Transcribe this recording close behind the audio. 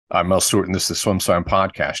I'm Mel Stewart, and this is the SwimSwam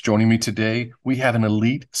Podcast. Joining me today, we have an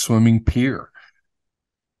elite swimming peer.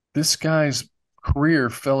 This guy's career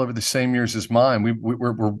fell over the same years as mine.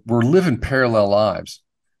 We're living parallel lives,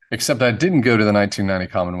 except I didn't go to the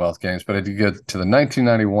 1990 Commonwealth Games, but I did go to the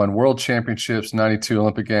 1991 World Championships, 92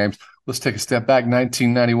 Olympic Games. Let's take a step back.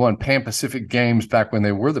 1991 Pan Pacific Games, back when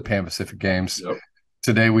they were the Pan Pacific Games. Yep.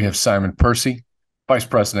 Today we have Simon Percy, Vice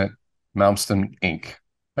President, Malmsten INC.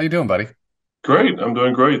 How you doing, buddy? Great. I'm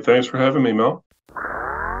doing great. Thanks for having me, Mel.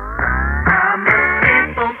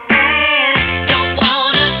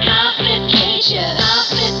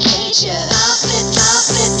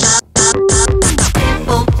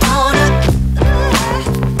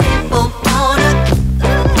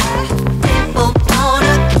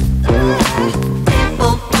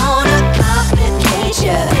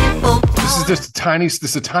 This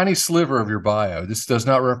is a tiny sliver of your bio. This does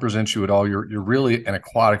not represent you at all. You're really an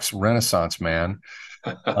aquatics renaissance man,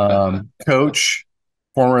 coach,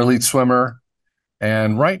 former elite swimmer,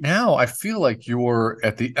 and right now I feel like you're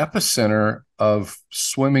at the epicenter of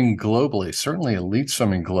swimming globally. Certainly, elite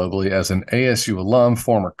swimming globally as an ASU alum,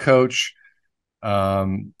 former coach.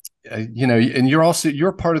 And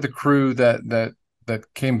you're part of the crew that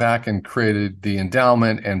came back and created the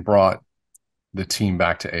endowment and brought the team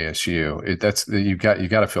back to ASU. You got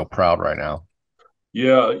to feel proud right now.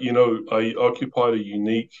 Yeah, I occupied a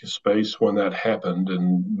unique space when that happened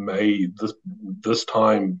in May. This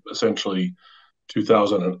time, essentially,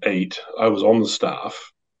 2008. I was on the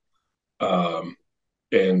staff,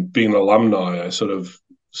 and being an alumni, I sort of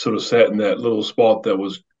sat in that little spot that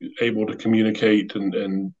was able to communicate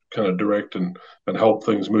and kind of direct and help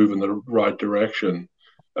things move in the right direction,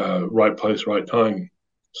 right place, right time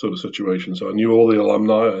sort of situation. So I knew all the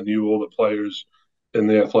alumni, I knew all the players in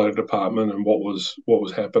the athletic department and what was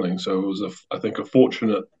happening. So it was I think a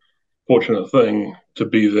fortunate thing to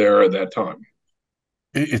be there at that time.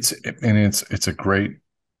 It's a great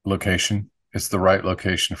location. It's the right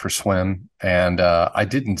location for swim. And I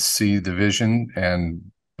didn't see the vision,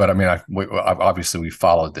 but I mean, obviously we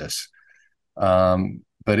followed this,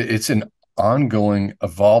 but it's an ongoing,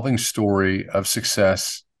 evolving story of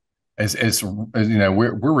success. As you know,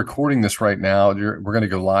 we're recording this right now. We're going to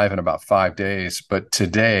go live in about 5 days. But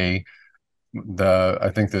today, I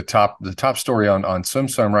think the top story on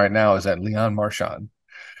SwimSwam right now is that Leon Marchand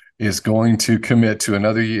is going to commit to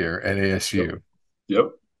another year at ASU. Yep.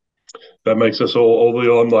 That makes us all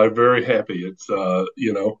the alumni very happy. It's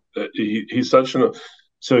he's such an.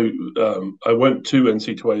 So I went to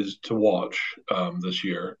NCAAs to watch this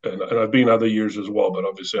year, and I've been other years as well. But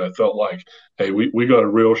obviously, I felt like, hey, we got a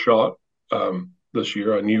real shot this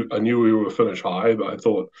year. I knew we were finish high, but I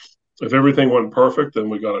thought if everything went perfect,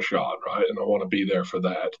 then we got a shot, right? And I want to be there for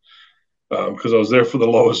that because I was there for the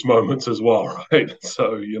lowest moments as well, right?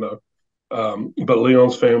 So but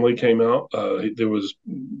Leon's family came out. There was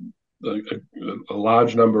a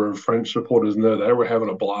large number of French supporters in there. They were having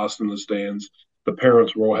a blast in the stands. The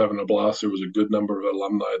parents were all having a blast. There was a good number of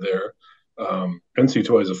alumni there.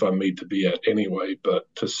 NCAA is a fun meet to be at anyway, but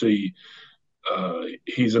to see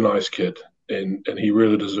he's a nice kid and he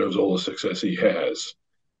really deserves all the success he has.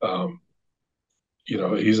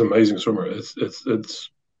 He's an amazing swimmer. It's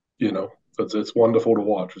wonderful to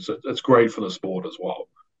watch. It's great for the sport as well.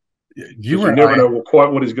 You never know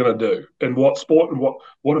quite what he's going to do and what sport and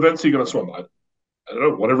what events he's going to swim. I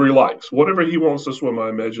don't know, whatever he likes, whatever he wants to swim, I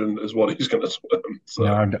imagine is what he's going to swim. So.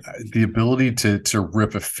 The ability to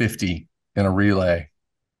rip a 50 in a relay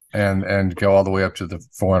and go all the way up to the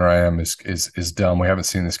 400 IM is dumb. We haven't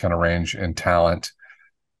seen this kind of range and talent,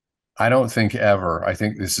 I don't think, ever. I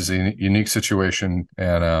think this is a unique situation,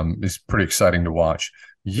 and it's pretty exciting to watch.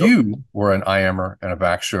 You were an IMer and a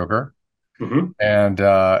backstroker, and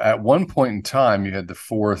at one point in time, you had the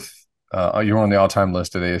fourth. You were on the all-time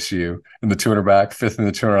list at ASU in the 200 back, fifth in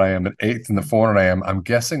the 200 IM, and eighth in the 400 IM. I'm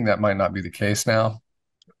guessing that might not be the case now.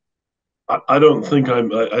 I don't think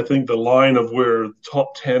I think the line of where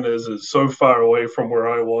top 10 is so far away from where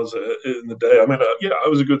I was in the day. I mean, I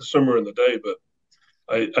was a good swimmer in the day, but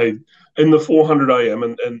I in the 400 IM,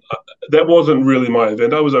 and that wasn't really my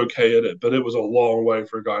event. I was okay at it, but it was a long way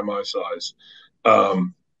for a guy my size.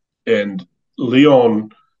 And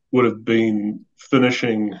Leon would have been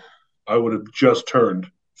finishing. I would have just turned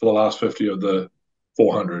for the last 50 of the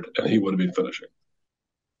 400, and he would have been finishing.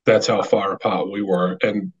 That's how far apart we were,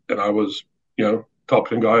 and I was, top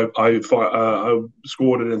 10 guy. I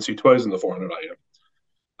scored at NC2As in the 400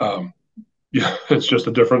 IM. It's just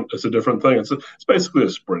a different thing. It's basically a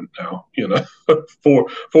sprint now.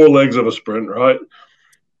 four legs of a sprint, right?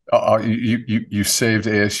 You saved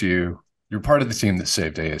ASU. You're part of the team that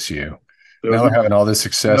saved ASU. There was Now they're having all this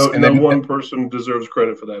success, no and no then one person deserves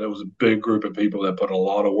credit for that. It was a big group of people that put a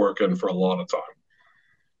lot of work in for a lot of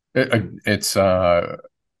time. it's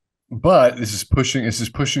but this is pushing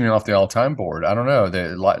you off the all-time board. I don't know.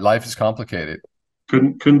 Life is complicated.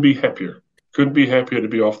 Couldn't be happier. Couldn't be happier to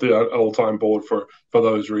be off the all time board for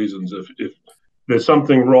those reasons. If there's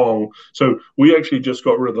something wrong, so we actually just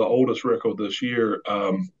got rid of the oldest record this year.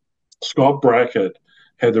 Scott Brackett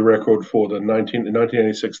had the record for the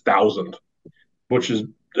 1986,000, which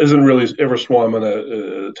isn't really ever swum in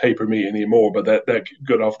a taper meet anymore, but that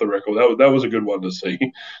got off the record. That was a good one to see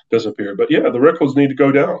disappear. But yeah, the records need to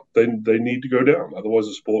go down. They need to go down. Otherwise,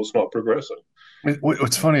 the sport's not progressing.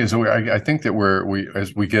 What's funny is I think that we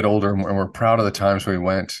as we get older and we're proud of the times we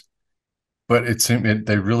went, but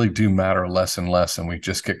they really do matter less and less, and we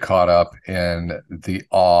just get caught up in the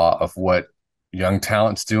awe of what young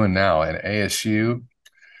talent's doing now. And ASU,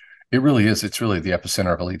 it really is. It's really the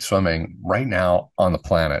epicenter of elite swimming right now on the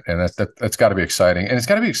planet, and that's got to be exciting. And it's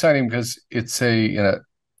got to be exciting because it's you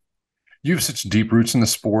have such deep roots in the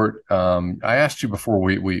sport. I asked you before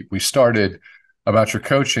we started about your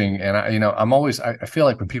coaching, and I feel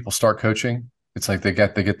like when people start coaching, it's like they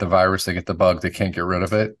get the virus, they get the bug, they can't get rid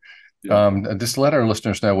of it. Yeah. Just let our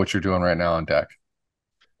listeners know what you're doing right now on deck.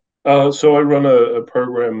 So I run a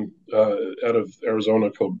program out of Arizona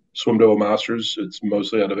called SwimSwam Masters. It's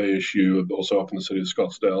mostly out of ASU, also up in the city of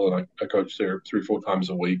Scottsdale, and I coach there 3-4 times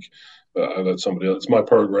a week. I let somebody else. It's my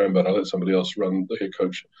program, but I let somebody else run the head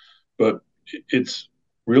coach. But it's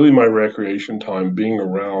really my recreation time, being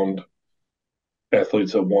around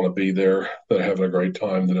athletes that want to be there, that are having a great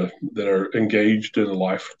time, that are engaged in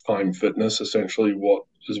lifetime fitness. Essentially, what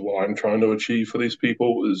I'm trying to achieve for these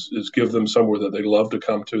people is give them somewhere that they love to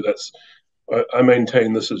come to. I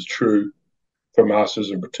maintain this is true for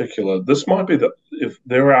masters in particular. This might be if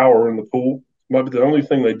their hour in the pool might be the only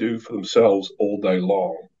thing they do for themselves all day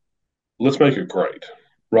long. Let's make it great,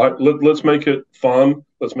 right? Let's make it fun.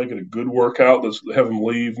 Let's make it a good workout. Let's have them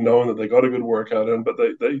leave knowing that they got a good workout in, but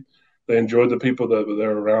they enjoyed the people that were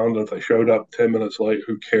there around. If they showed up 10 minutes late,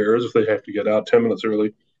 who cares? If they have to get out 10 minutes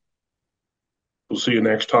early, we'll see you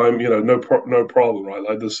next time. No problem, right?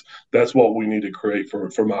 Like this, that's what we need to create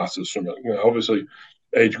for masters swimming. Obviously,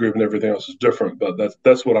 age group and everything else is different, but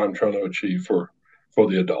that's what I'm trying to achieve for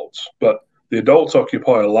the adults. But the adults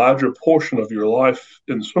occupy a larger portion of your life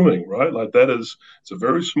in swimming, right? Like it's a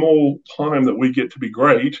very small time that we get to be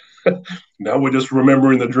great. Now we're just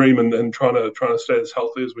remembering the dream and trying to stay as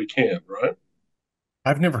healthy as we can, right?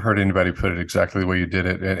 I've never heard anybody put it exactly the way you did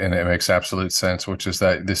it, and it makes absolute sense. Which is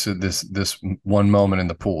that this one moment in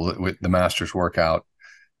the pool with the Masters workout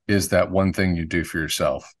is that one thing you do for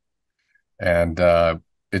yourself, and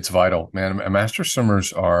it's vital, man. Master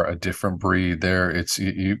swimmers are a different breed. It's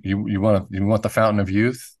you want the fountain of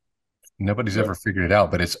youth. Nobody's Yeah. ever figured it out,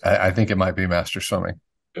 but I think it might be master swimming.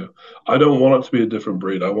 Yeah. I don't want it to be a different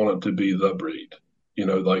breed. I want it to be the breed.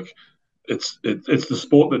 Like it's the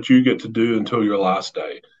sport that you get to do until your last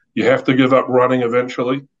day. You have to give up running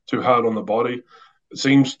eventually. Too hard on the body. It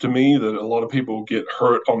seems to me that a lot of people get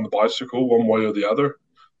hurt on the bicycle one way or the other.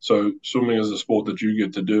 So swimming is a sport that you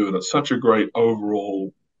get to do, and it's such a great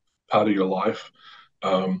overall part of your life.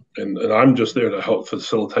 And I'm just there to help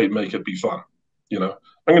facilitate, make it be fun. I'm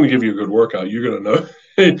going to give you a good workout. You're going to know,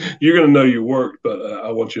 you're going to know you worked, but I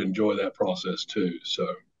want you to enjoy that process too. So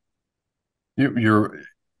You're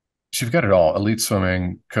so you've got it all: elite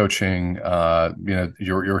swimming, coaching.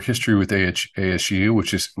 Your history with ASU,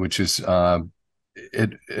 which is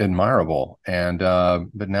admirable, and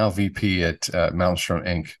but now VP at Malmsten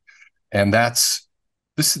INC, and this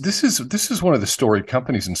is one of the storied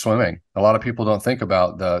companies in swimming. A lot of people don't think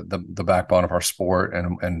about the backbone of our sport,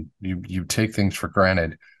 and you take things for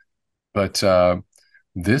granted, but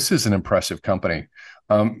this is an impressive company.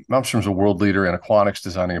 Malmstrom's a world leader in aquatics,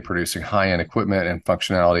 designing and producing high-end equipment and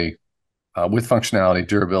functionality, with functionality,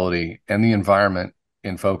 durability, and the environment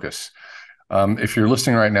in focus. If you're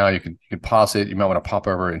listening right now, you can pause it. You might want to pop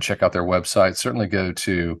over and check out their website. Certainly go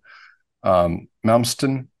to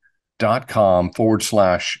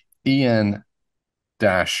malmsten.com/EN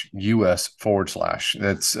US/.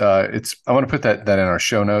 It's I want to put that in our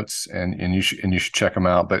show notes, and you should check them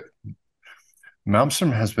out. But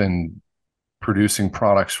Malmsten has been producing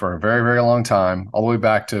products for a very, very long time, all the way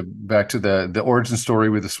back to the origin story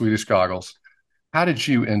with the Swedish goggles. How did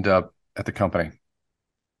you end up at the company?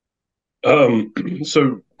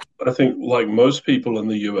 So I think, like most people in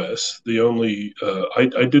the US, the only I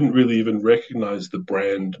didn't really even recognize the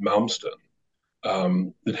brand Malmsten.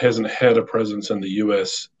 It hasn't had a presence in the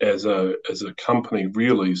US as a company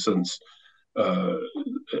really since uh,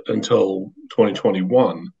 until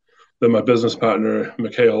 2021. then my business partner,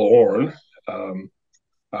 Michael Orn,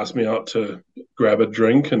 asked me out to grab a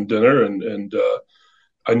drink and dinner, and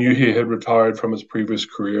I knew he had retired from his previous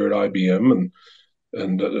career at IBM,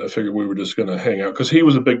 and I figured we were just going to hang out because he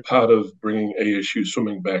was a big part of bringing ASU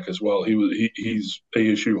swimming back as well. He's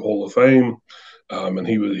ASU Hall of Fame, and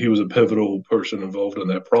he was a pivotal person involved in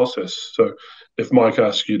that process. So if Mike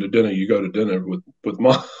asks you to dinner, you go to dinner with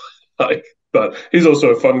Mike. But he's also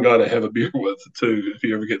a fun guy to have a beer with too, if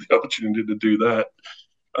you ever get the opportunity to do that.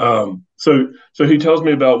 So he tells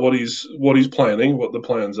me about what he's planning, what the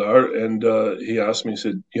plans are, and he asked me, he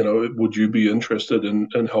said, would you be interested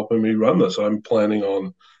in helping me run this? I'm planning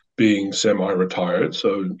on being semi-retired,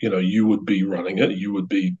 so you would be running it, you would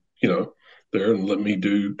be there and let me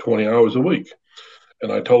do 20 hours a week.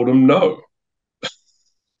 And I told him no.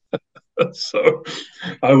 So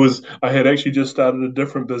I had actually just started a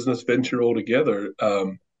different business venture altogether.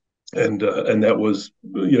 And that was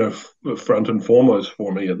front and foremost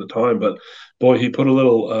for me at the time. But boy, he put a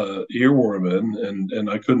little earworm in, and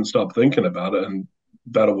I couldn't stop thinking about it. And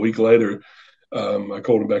about a week later, I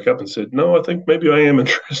called him back up and said, "No, I think maybe I am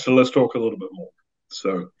interested. Let's talk a little bit more."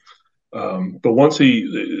 So, but once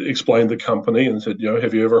he explained the company and said,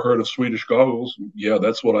 "Have you ever heard of Swedish goggles?" Yeah,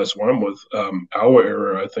 that's what I swam with. Our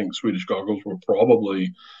era, I think Swedish goggles were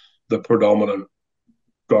probably the predominant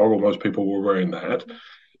goggle. Most people were wearing that.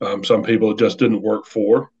 Some people it just didn't work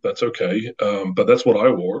for. That's okay, but that's what I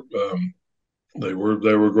wore. They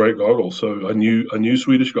were great goggles. So I knew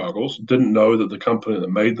Swedish goggles. Didn't know that the company that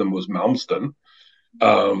made them was Malmsten,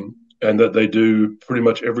 and that they do pretty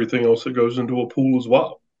much everything else that goes into a pool as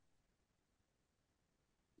well.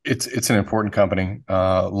 It's an important company.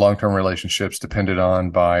 Long-term relationships depended on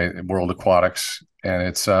by World Aquatics, and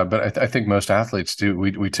it's. But I think most athletes do.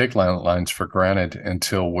 We take lines for granted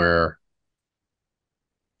until you're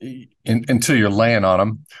laying on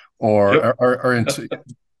them, Yep. or into.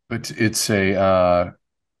 But it's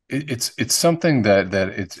something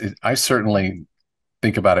that I certainly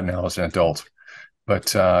think about it now as an adult.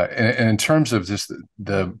 But and in terms of just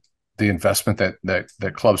the investment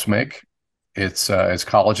that clubs make, it's as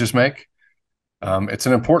colleges make, it's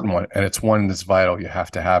an important one, and it's one that's vital. You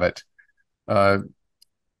have to have it. Uh,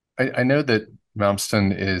 I know that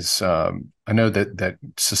Malmsten is. I know that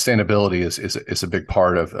sustainability is a big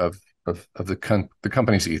part of the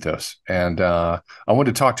company's ethos, and I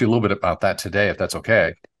wanted to talk to you a little bit about that today, if that's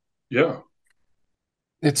okay. Yeah.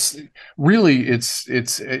 It's really it's.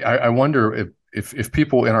 I wonder if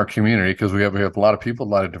people in our community, because we have a lot of people, a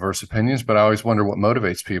lot of diverse opinions, but I always wonder what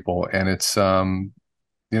motivates people, and it's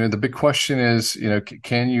the big question is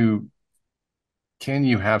can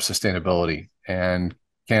you have sustainability, and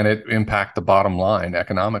can it impact the bottom line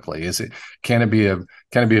economically? Can it be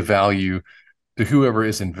a value to whoever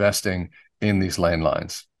is investing in these lane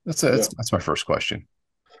lines? Yeah. That's my first question.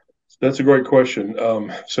 That's a great question.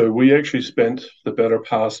 So we actually spent the better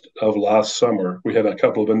part of last summer. We had a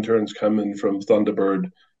couple of interns come in from Thunderbird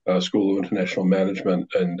School of International Management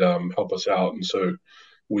and help us out, and so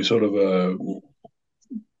we sort of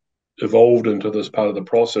evolved into this part of the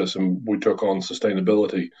process, and we took on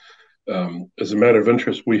sustainability. As a matter of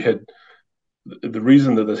interest, we had the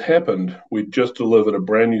reason that this happened. We just delivered a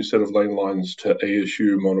brand new set of lane lines to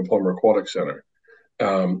ASU Monopolymer Aquatic Center,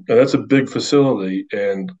 and that's a big facility,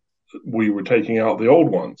 and we were taking out the old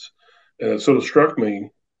ones, and it sort of struck me.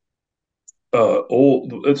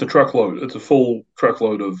 It's a truckload. It's a full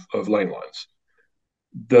truckload of lane lines.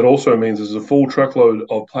 That also means there's a full truckload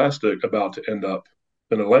of plastic about to end up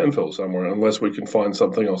in a landfill somewhere, unless we can find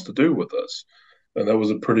something else to do with this. And that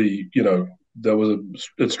was a pretty,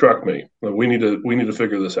 it struck me. We need to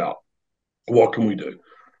figure this out. What can we do?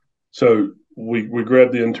 So we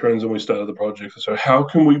grabbed the interns and we started the project. So how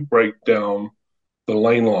can we break down the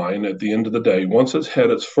lane line at the end of the day? Once it's had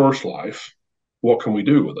its first life, what can we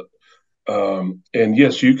do with it? And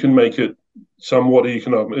yes, you can make it somewhat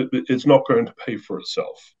economic. It's not going to pay for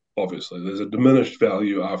itself. Obviously, there's a diminished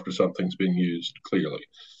value after something's been used, clearly,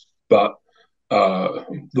 but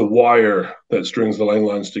the wire that strings the lane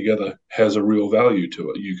lines together has a real value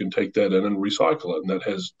to it. You can take that in and recycle it, and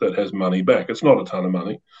that has money back. It's not a ton of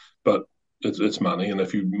money, but it's money. And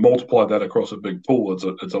if you multiply that across a big pool,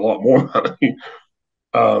 it's a lot more money.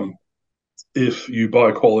 If you buy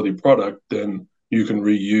a quality product, then you can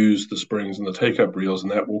reuse the springs and the take-up reels,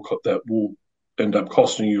 and that will end up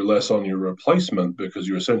costing you less on your replacement because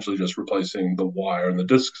you're essentially just replacing the wire and the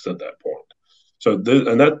discs at that point. So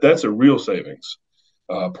that's a real savings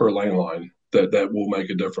per lane line that will make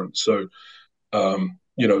a difference. So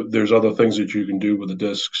there's other things that you can do with the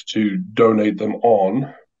discs to donate them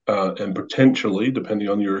on and potentially, depending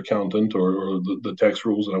on your accountant or the tax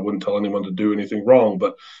rules, and I wouldn't tell anyone to do anything wrong,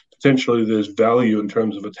 but potentially there's value in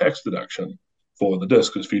terms of a tax deduction for the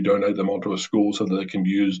discs if you donate them onto a school so that they can be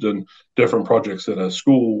used in different projects that a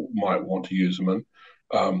school might want to use them in.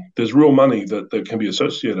 There's real money that can be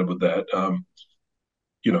associated with that.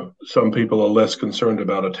 Some people are less concerned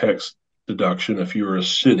about a tax deduction. If you're a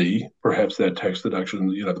city, perhaps that tax deduction,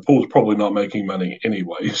 the pool's probably not making money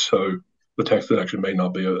anyway, so the tax deduction may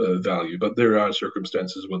not be a value, but there are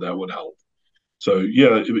circumstances where that would help. So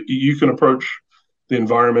yeah, you can approach the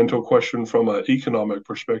environmental question from an economic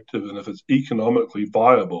perspective, and if it's economically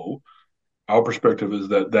viable, our perspective is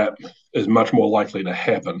that is much more likely to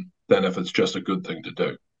happen than if it's just a good thing to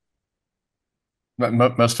do.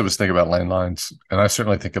 Most of us think about lane lines, and I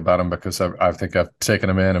certainly think about them because I think I've taken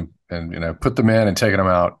them in and put them in and taken them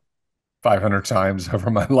out 500 times over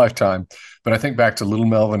my lifetime. But I think back to little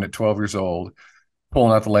Melvin at 12 years old,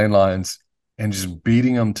 pulling out the lane lines and just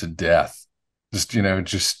beating them to death.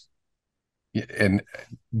 And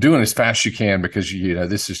doing as fast as you can because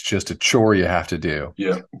this is just a chore you have to do.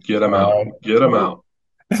 Yeah, get them out. Get them out.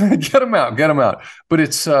 Get them out. Get them out. But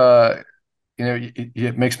it's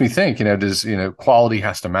it makes me think, does quality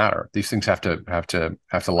has to matter. These things have to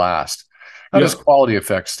last. How does quality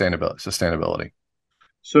affect sustainability?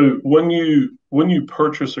 So when you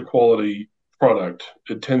purchase a quality product,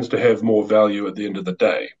 it tends to have more value at the end of the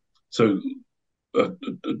day. So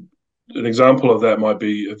an example of that might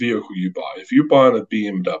be a vehicle you buy. If you're buying a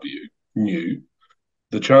BMW new,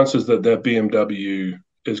 the chances that BMW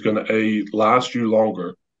is going to last you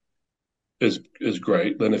longer is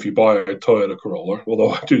great than if you buy a Toyota Corolla.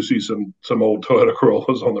 Although I do see some old Toyota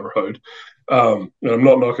Corollas on the road. And I'm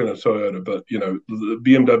not knocking a Toyota, but the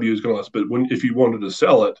BMW is going to last. But if you wanted to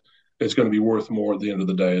sell it, it's going to be worth more at the end of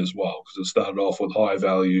the day as well because it started off with high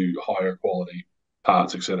value, higher quality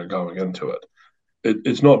parts, etc., going into it.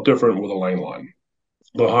 It's not different with a lane line.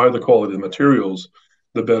 The higher the quality of the materials,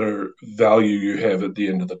 the better value you have at the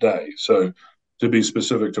end of the day. So to be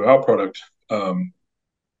specific to our product,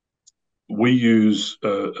 we use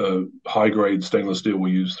a high-grade stainless steel.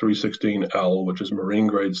 We use 316L, which is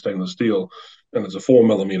marine-grade stainless steel, and it's a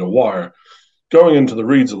 4-millimeter wire. Going into the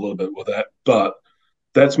reeds a little bit with that, but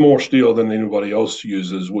that's more steel than anybody else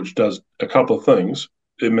uses, which does a couple of things.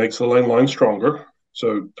 It makes the lane line stronger,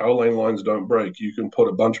 so our lane lines don't break. You can put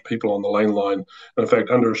a bunch of people on the lane line. And in fact,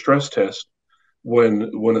 under a stress test, when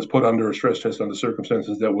it's put under a stress test under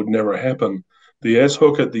circumstances that would never happen, the S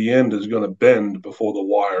hook at the end is going to bend before the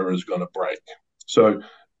wire is going to break. So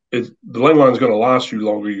the lane line is going to last you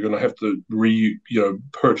longer. You're going to have to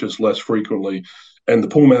purchase less frequently. And the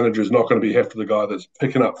pool manager is not going to be after the guy that's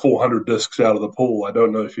picking up 400 discs out of the pool. I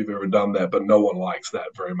don't know if you've ever done that, but no one likes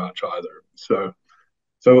that very much either. So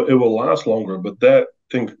it will last longer, but that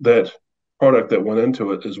product that went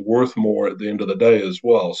into it is worth more at the end of the day as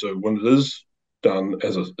well. So when it is done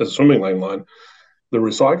as a swimming lane line, the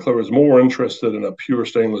recycler is more interested in a pure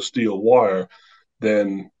stainless steel wire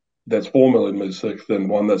that's 4 millimeters thick than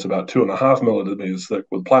one that's about 2.5 millimeters thick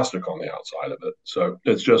with plastic on the outside of it. So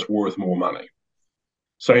it's just worth more money.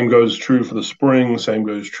 Same goes true for the spring. Same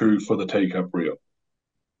goes true for the take-up reel.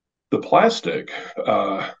 The plastic,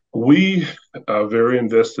 we are very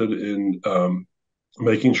invested in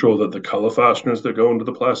making sure that the color fasteners that go into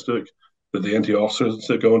the plastic, that the antioxidants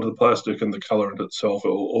that go into the plastic and the colorant itself,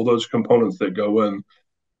 all those components that go in,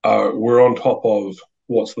 we're on top of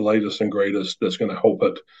what's the latest and greatest that's going to help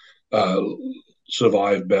it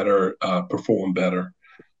survive better, perform better,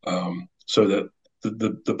 so that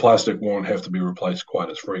the plastic won't have to be replaced quite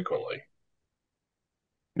as frequently.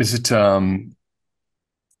 Is it? Are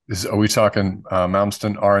we talking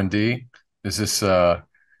Malmsten R&D? Is this? Yeah.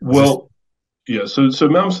 So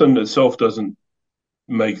Malmsten itself doesn't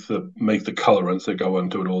make the colorants that go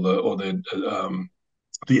into it, or the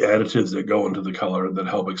additives that go into the color that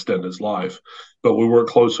help extend its life. But we work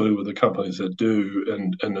closely with the companies that do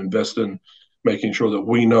and invest in making sure that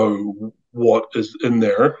we know what is in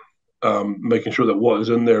there, making sure that what is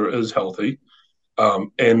in there is healthy,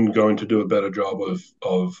 and going to do a better job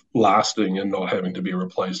of lasting and not having to be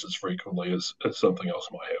replaced as frequently as something else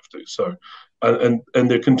might have to. So, and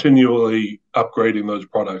they're continually upgrading those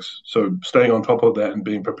products. So staying on top of that and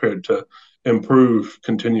being prepared to improve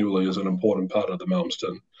continually is an important part of the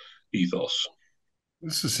Malmsten ethos.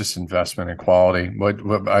 This is just investment in quality.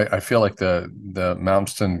 What I feel like the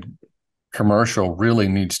Malmsten commercial really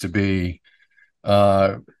needs to be,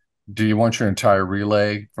 do you want your entire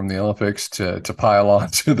relay from the Olympics to pile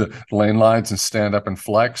onto the lane lines and stand up and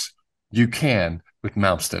flex? You can, with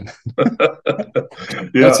Malmsten.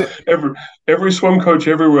 Yeah, That's it. every swim coach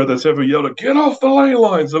everywhere that's ever yelled at "get off the lane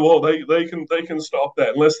lines," well, they can stop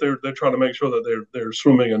that unless they're trying to make sure that they're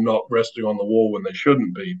swimming and not resting on the wall when they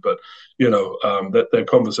shouldn't be. But that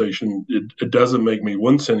conversation it doesn't make me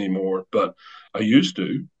wince anymore. But I used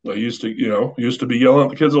to be yelling at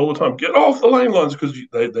the kids all the time, "Get off the lane lines," because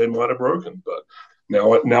they might have broken. But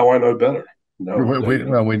now I know better. No,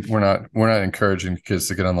 No, we're not encouraging kids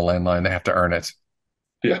to get on the landline. They have to earn it.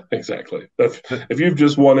 yeah, exactly. If you've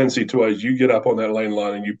just won NC2As, you get up on that lane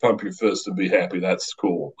line and you pump your fist and be happy. That's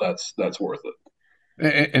cool. That's worth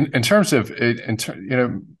it. In terms of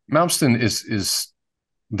Malmsten is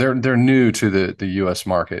they're new to the U.S.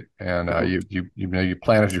 market, and Mhm. you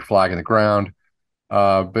planted your flag in the ground.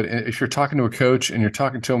 But if you're talking to a coach and you're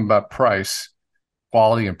talking to them about price,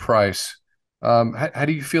 quality, and price, how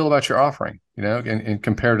do you feel about your offering? And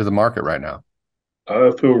compared to the market right now.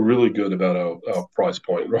 I feel really good about our price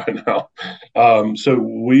point right now. So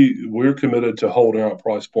we're committed to holding our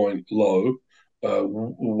price point low.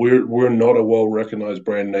 We're not a well recognized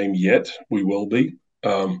brand name yet. We will be.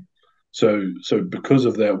 So because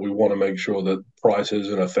of that, we want to make sure that price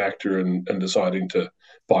isn't a factor in deciding to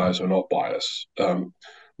buy us or not buy us.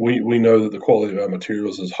 We know that the quality of our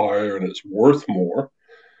materials is higher and it's worth more.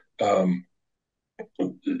 Um,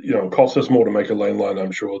 it costs us more to make a lane line,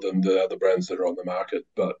 I'm sure, than the other brands that are on the market.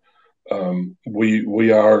 But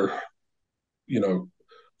we are,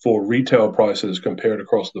 for retail prices compared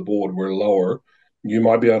across the board, we're lower. You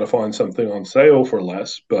might be able to find something on sale for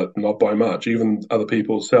less, but not by much. Even other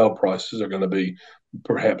people's sale prices are going to be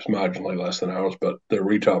perhaps marginally less than ours, but their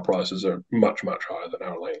retail prices are much, much higher than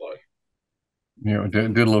our lane line.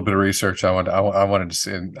 Did a little bit of research. I wanted to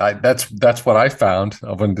see. And that's what I found.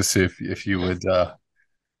 I wanted to see if you would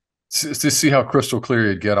to see how crystal clear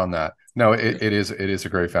you'd get on that. No, it is a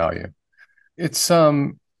great value. It's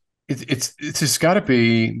just got to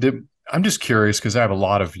be the. I'm just curious because I have a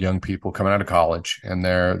lot of young people coming out of college and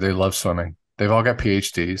they love swimming. They've all got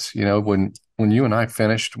PhDs. When you and I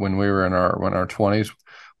finished when we were in our 20s,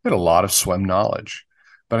 we had a lot of swim knowledge.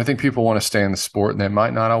 But I think people want to stay in the sport and they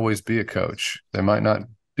might not always be a coach. They might not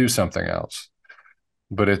do something else.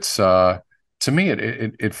 But it's to me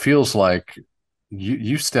it feels like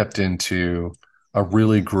you stepped into a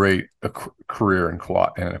really great career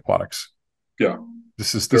in aquatics. Yeah,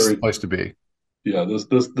 This is the very. place to be. Yeah,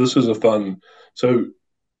 this is a fun. So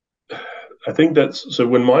I think that's so.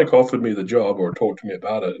 When Mike offered me the job or talked to me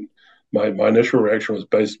about it, my initial reaction was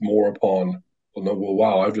based more upon, well, no, well,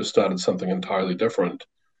 wow, I've just started something entirely different.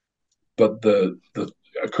 But the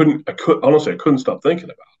I couldn't stop thinking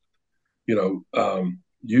about it.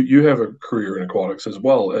 You have a career in aquatics as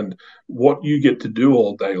well, and what you get to do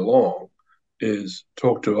all day long is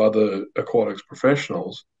talk to other aquatics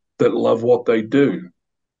professionals that love what they do.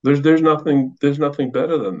 There's nothing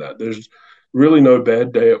better than that. There's really no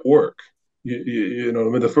bad day at work. You know what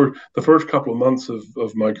I mean? The first couple of months of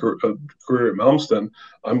my career at Malmsten,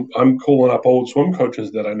 I'm calling up old swim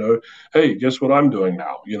coaches that I know. Hey, guess what I'm doing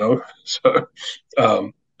now? So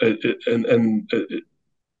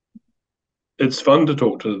it's fun to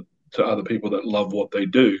talk to other people that love what they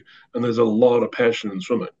do, and there's a lot of passion in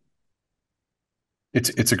swimming.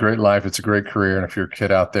 It's a great life. It's a great career. And if you're a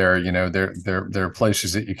kid out there, there are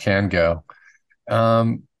places that you can go.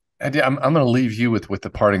 And yeah, I'm going to leave you with the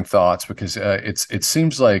parting thoughts because it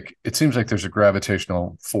seems like there's a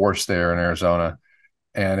gravitational force there in Arizona,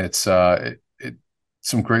 and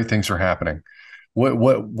some great things are happening.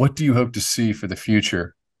 What do you hope to see for the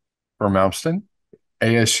future for Malmsten,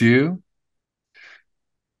 ASU?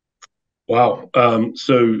 Wow.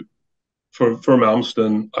 So for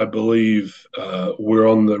Malmsten, I believe we're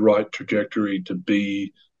on the right trajectory to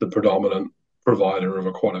be the predominant provider of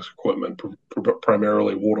aquatics equipment,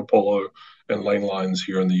 primarily water polo and lane lines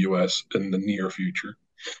here in the U.S. in the near future.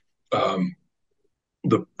 Um,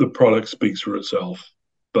 the product speaks for itself,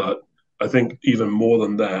 but I think even more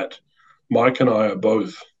than that, Mike and I are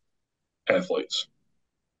both athletes.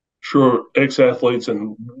 Sure, ex-athletes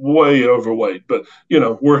and way overweight, but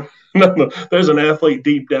we're there's an athlete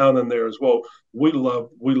deep down in there as well. We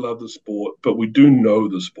love the sport, but we do know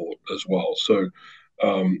the sport as well. So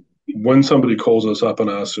when somebody calls us up and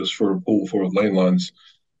asks us for a pool for lane lines,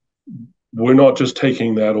 we're not just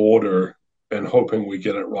taking that order and hoping we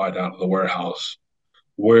get it right out of the warehouse.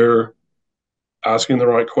 We're asking the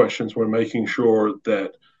right questions. We're making sure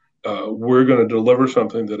that we're going to deliver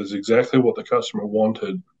something that is exactly what the customer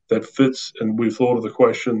wanted, that fits, and we've thought of the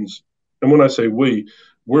questions. And when I say we're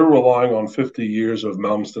relying on 50 years of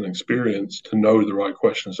Malmsten experience to know the right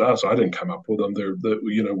questions to ask. I didn't come up with them.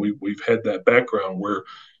 We've had that background where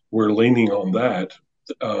we're leaning on that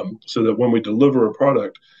so that when we deliver a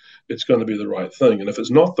product, it's going to be the right thing. And if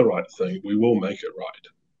it's not the right thing, we will make it right.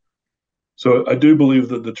 So I do believe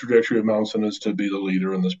that the trajectory of Malmsten is to be the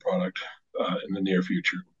leader in this product in the near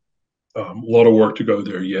future. A lot of work to go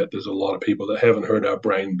there yet. There's a lot of people that haven't heard our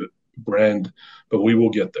brand, but we will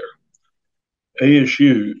get there.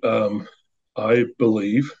 ASU, I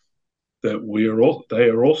believe that they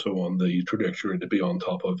are also on the trajectory to be on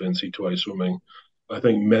top of NC2A swimming. I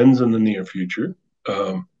think men's in the near future.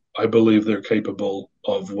 I believe they're capable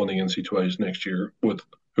of winning NC2As next year with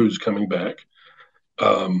who's coming back.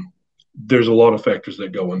 There's a lot of factors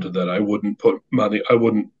that go into that. I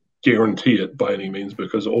wouldn't guarantee it by any means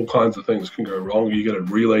because all kinds of things can go wrong. You get a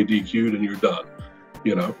relay DQ'd and you're done,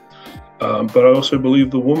 you know. But I also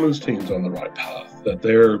believe the women's team's on the right path, that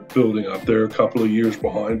they're building up. They're a couple of years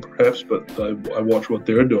behind perhaps, but I watch what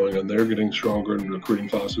they're doing and they're getting stronger and recruiting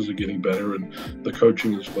classes are getting better and the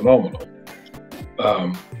coaching is phenomenal.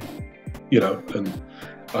 And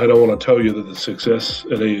I don't want to tell you that the success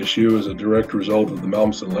at ASU is a direct result of the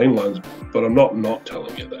Malmsten lane lines, but I'm not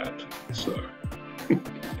telling you that. So.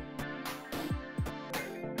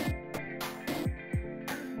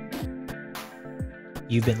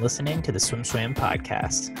 You've been listening to the SwimSwam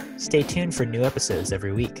Podcast. Stay tuned for new episodes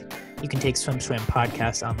every week. You can take SwimSwam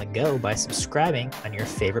Podcast on the go by subscribing on your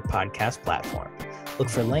favorite podcast platform. Look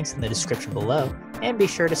for links in the description below, and be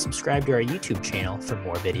sure to subscribe to our YouTube channel for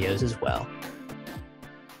more videos as well.